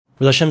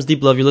With Hashem's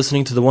deep love, you're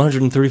listening to the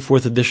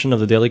 134th edition of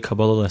the Daily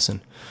Kabbalah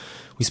Lesson.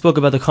 We spoke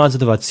about the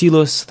concept of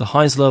Atzilus, the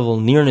highest level,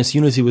 nearness,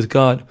 unity with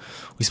God.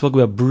 We spoke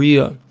about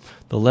Bria,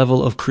 the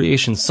level of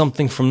creation,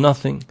 something from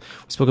nothing.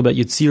 We spoke about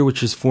Yitzir,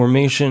 which is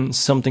formation,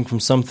 something from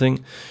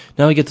something.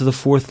 Now we get to the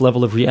fourth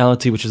level of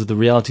reality, which is the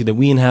reality that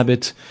we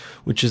inhabit,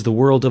 which is the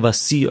world of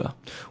Asiya.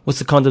 What's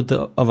the concept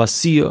of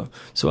Asiya?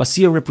 So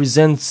Asiya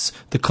represents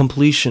the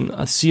completion.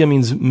 Asiya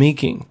means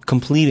making,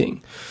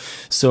 completing.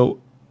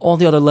 So all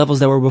the other levels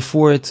that were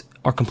before it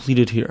are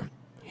completed here.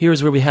 Here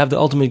is where we have the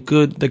ultimate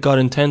good that God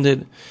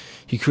intended.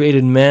 He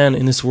created man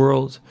in this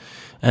world.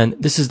 And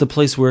this is the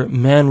place where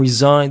man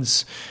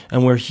resides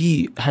and where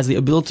he has the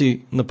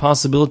ability and the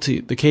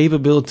possibility, the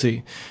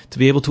capability to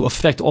be able to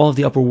affect all of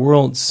the upper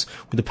worlds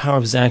with the power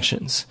of his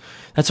actions.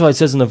 That's why it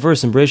says in the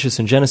verse in Bereshis,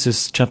 in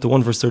Genesis chapter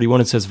 1 verse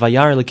 31, it says,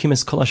 Vayar Elokim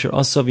es kol asher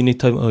asa v'hinei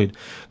tov od.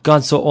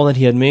 God saw all that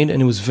he had made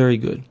and it was very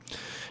good.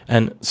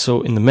 And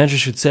so in the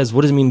Medrash it says,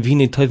 what does it mean,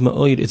 V'hinei tov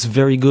ma'od? It's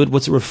very good.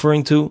 What's it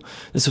referring to?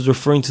 This is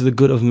referring to the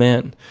good of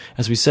man.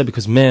 As we said,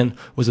 because man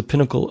was a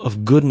pinnacle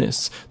of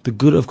goodness, the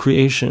good of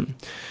creation.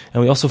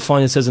 And we also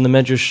find it says in the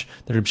Medrash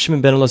that Reb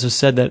Shimon ben Elazar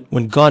said that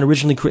when God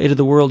originally created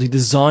the world, he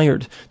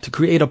desired to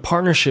create a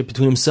partnership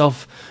between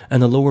himself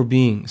and the lower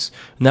beings.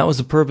 And that was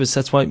the purpose.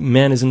 That's why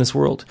man is in this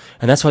world.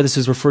 And that's why this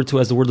is referred to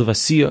as the word of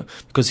Asiya,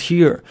 because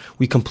here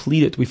we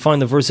complete it. We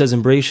find the verse says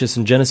in Bereshis,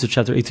 in Genesis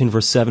chapter 18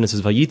 verse 7, it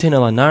says, Vayiten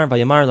el anar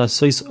vayamar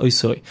lasois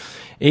oisoi.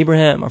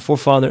 Abraham, our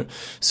forefather,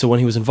 so when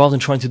he was involved in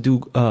trying to do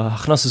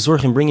Hachnasas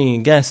Orchim, bringing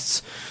in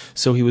guests,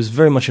 so he was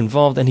very much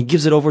involved, and he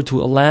gives it over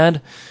to a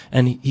lad,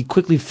 and he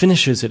quickly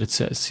finishes it, it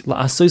says.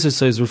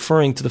 La'asois is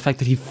referring to the fact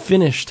that he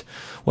finished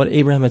what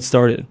Abraham had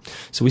started.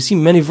 So we see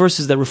many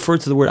verses that refer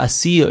to the word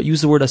Asiya,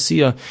 use the word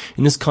Asiya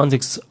in this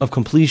context of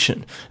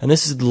completion. And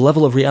this is the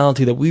level of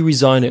reality that we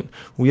reside in.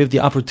 We have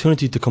the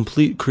opportunity to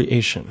complete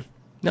creation.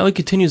 Now he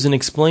continues in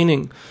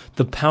explaining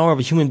the power of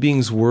a human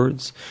being's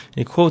words. And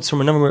he quotes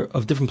from a number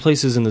of different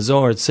places in the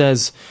Zohar. It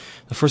says,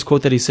 the first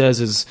quote that he says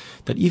is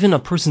that even a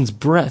person's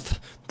breath,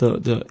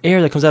 the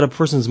air that comes out of a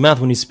person's mouth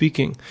when he's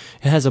speaking,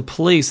 it has a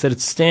place that it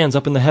stands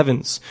up in the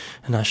heavens.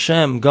 And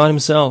Hashem, God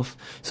himself,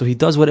 so he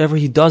does whatever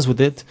he does with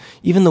it.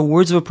 Even the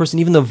words of a person,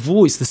 even the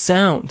voice, the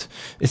sound,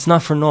 it's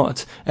not for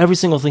naught. Every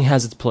single thing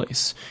has its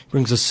place. He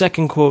brings a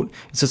second quote.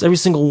 It says every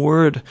single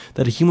word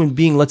that a human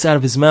being lets out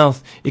of his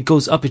mouth, it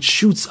goes up, it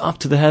shoots up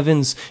to the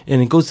heavens,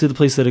 and it goes to the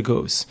place that it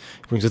goes.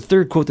 He brings a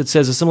third quote that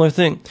says a similar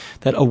thing,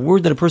 that a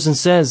word that a person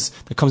says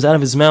that comes out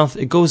of his mouth,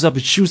 it goes up,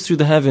 it shoots through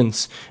the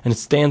heavens, and it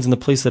stands in the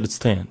place that it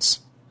stands.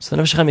 So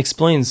the Nefesh Chaim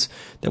explains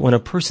that when a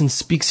person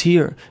speaks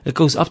here, it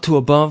goes up to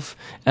above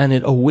and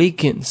it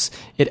awakens,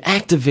 it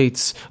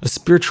activates a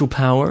spiritual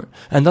power.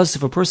 And thus,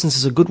 if a person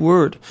says a good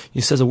word, he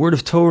says a word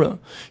of Torah,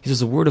 he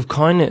says a word of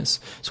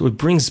kindness, so it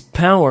brings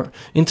power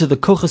into the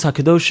Kochas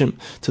HaKadoshim,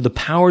 to the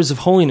powers of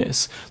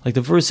holiness. Like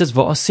the verse says,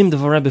 Va'asim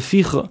devarei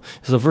beficha.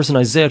 There's a verse in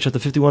Isaiah chapter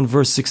 51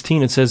 verse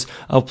 16. It says,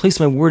 I'll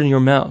place my word in your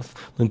mouth,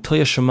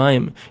 l'ntoya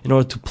shamayim, in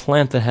order to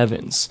plant the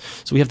heavens.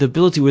 So we have the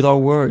ability with our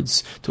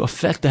words to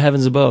affect the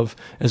heavens above,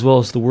 as well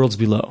as the worlds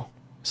below.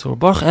 So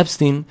Baruch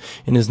Epstein,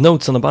 in his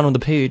notes on the bottom of the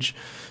page,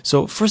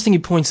 so first thing he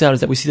points out is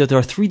that we see that there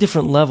are three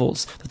different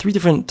levels, the three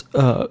different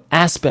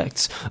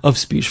aspects of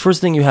speech.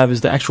 First thing you have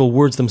is the actual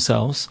words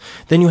themselves.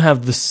 Then you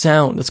have the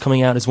sound that's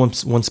coming out as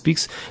one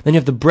speaks. Then you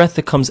have the breath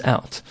that comes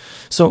out.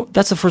 So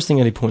that's the first thing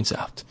that he points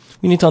out.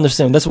 We need to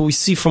understand. That's what we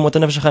see from what the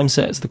Nefesh Chaim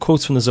says, the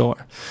quotes from the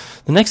Zohar.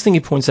 The next thing he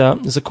points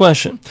out is a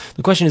question.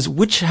 The question is,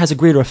 which has a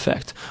greater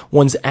effect?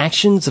 One's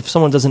actions, if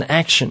someone does an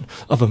action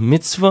of a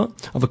mitzvah,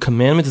 of a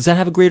commandment, does that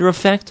have a greater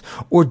effect?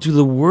 Or do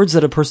the words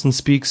that a person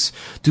speaks,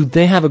 do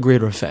they have a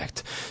greater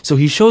effect? So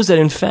he shows that,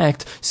 in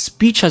fact,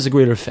 speech has a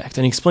greater effect.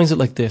 And he explains it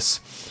like this.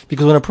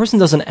 Because when a person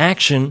does an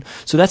action,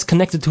 so that's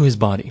connected to his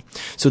body.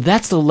 So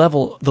that's the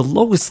level, the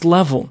lowest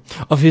level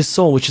of his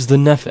soul, which is the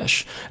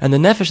nefesh. And the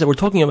nefesh that we're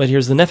talking about here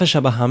is the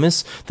nefesh habahamis,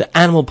 the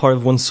animal part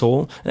of one's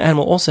soul. An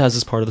animal also has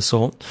this part of the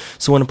soul.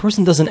 So when a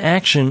person does an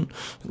action,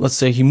 let's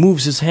say he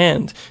moves his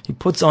hand, he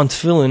puts on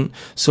tefillin,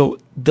 so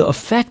the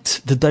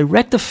effect, the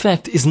direct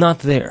effect is not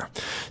there.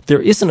 There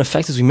is an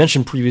effect, as we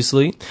mentioned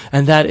previously,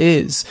 and that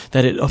is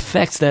that it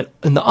affects that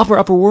in the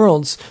upper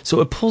worlds, so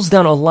it pulls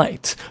down a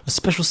light, a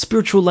special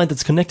spiritual light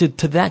that's connected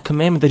to that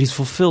commandment that he's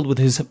fulfilled with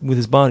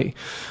his body.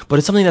 But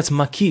it's something that's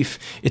makif,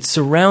 it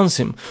surrounds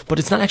him, but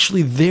it's not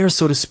actually there,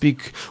 so to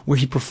speak, where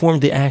he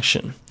performed the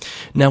action.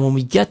 Now when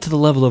we get to the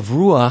level of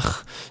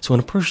ruach, so when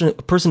a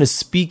person is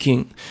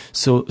speaking,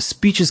 so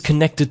speech is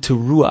connected to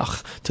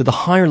ruach, to the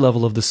higher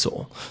level of the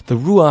soul. The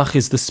ruach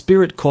is the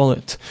spirit, call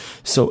it.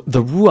 So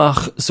the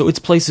ruach, so its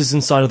place is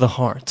inside of the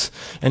heart.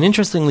 And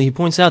interestingly, he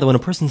points out that when a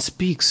person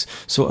speaks,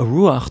 so a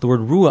ruach, the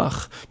word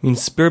ruach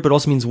means spirit, but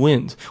also means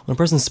wind. When a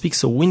person speaks,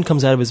 so wind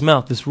comes out of his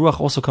mouth. This ruach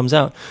also comes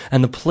out.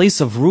 And the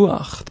place of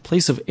ruach, the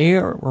place of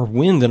air or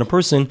wind in a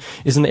person,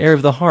 is in the area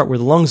of the heart, where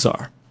the lungs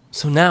are.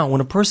 So now,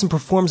 when a person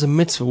performs a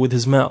mitzvah with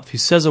his mouth, he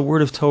says a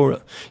word of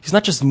Torah, he's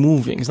not just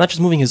moving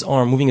his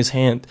arm, moving his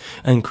hand,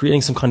 and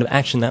creating some kind of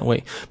action that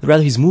way, but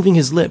rather he's moving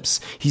his lips,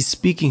 he's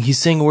speaking, he's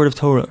saying a word of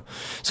Torah.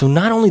 So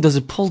not only does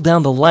it pull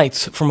down the light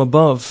from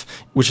above,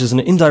 which is an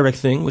indirect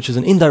thing, which is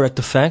an indirect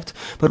effect,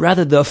 but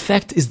rather the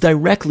effect is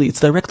it's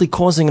directly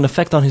causing an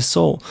effect on his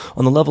soul,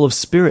 on the level of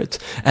spirit.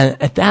 And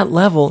at that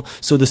level,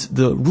 so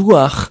the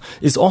Ruach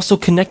is also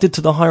connected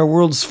to the higher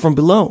worlds from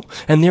below.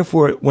 And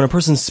therefore, when a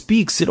person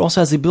speaks, it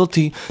also has the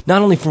ability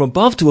not only from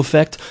above to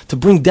affect, to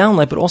bring down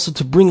light, but also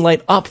to bring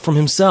light up from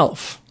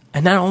himself.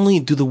 And not only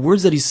do the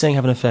words that he's saying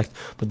have an effect,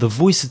 but the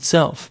voice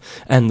itself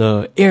and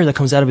the air that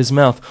comes out of his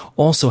mouth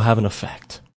also have an effect.